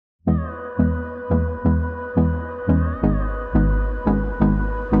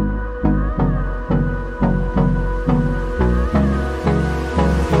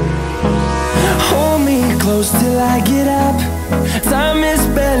close till I get up. Time is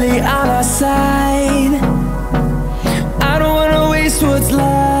barely on our side. I don't wanna waste what's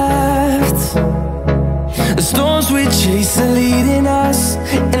left. The storms we chase are leading us,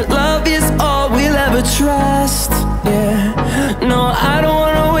 and love is all we'll ever trust. Yeah, no, I don't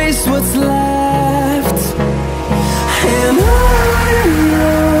wanna waste what's left. And on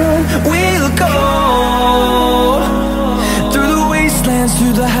we'll go, through the wastelands,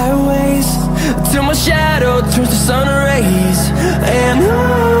 through the highways, till my shadow turns to sun rays. And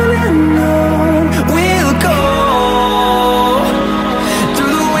on we'll go,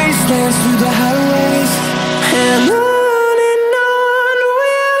 through the wastelands, through the highways, and on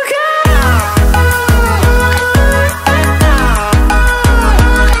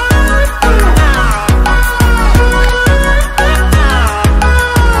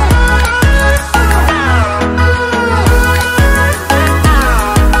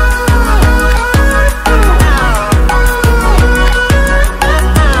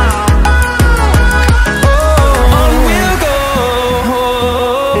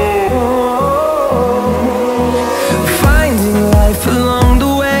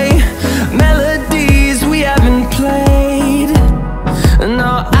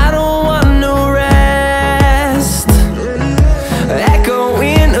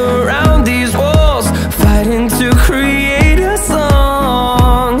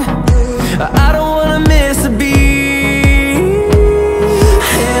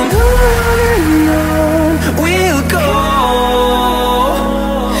we'll go.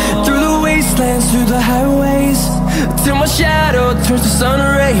 Through the highways, till my shadow turns to sun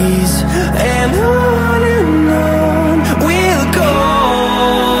rays. And on we'll go,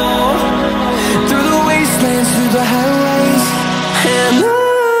 through the wastelands, through the highways, and on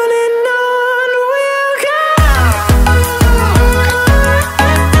we'll go.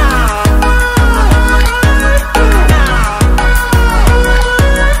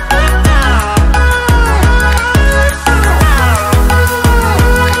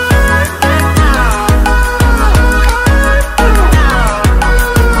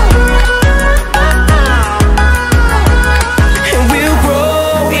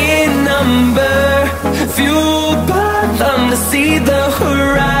 See the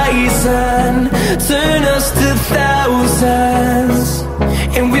horizon, turn us to thousands,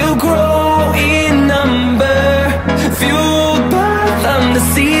 and we'll grow in number, fueled by them. To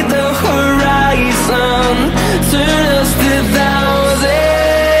see the horizon, turn us to thousands,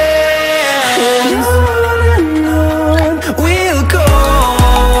 and on we'll go,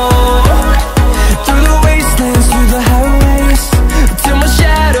 through the wastelands, through the highways, till my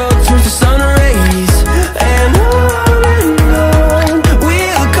shadow turns to sun rays. And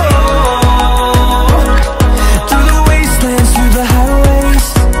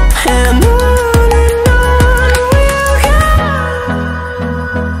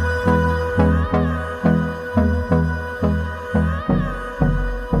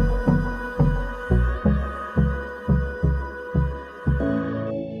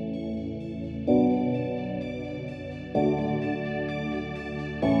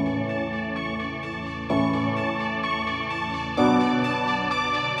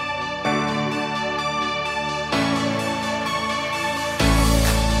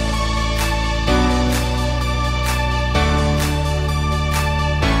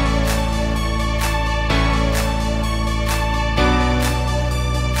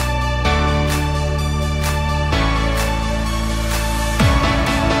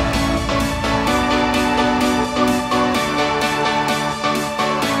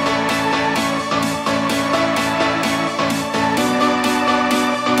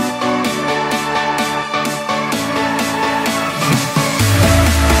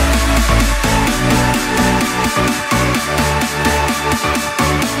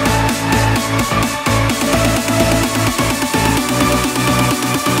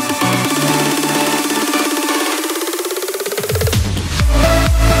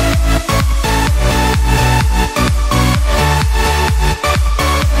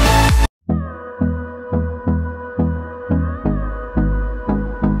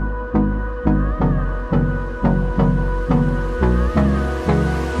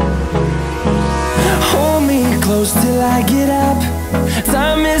close till I get up.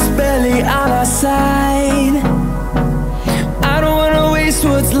 Time is barely on our side. I don't wanna waste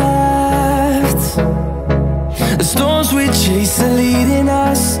what's left. The storms we chase are leading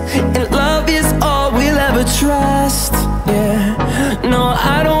us, and love is all we'll ever trust. Yeah, no,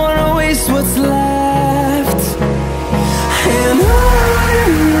 I don't wanna waste what's left. And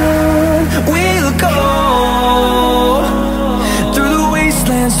on we'll go, through the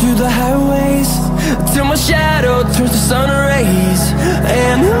wastelands, through the highways, till my sun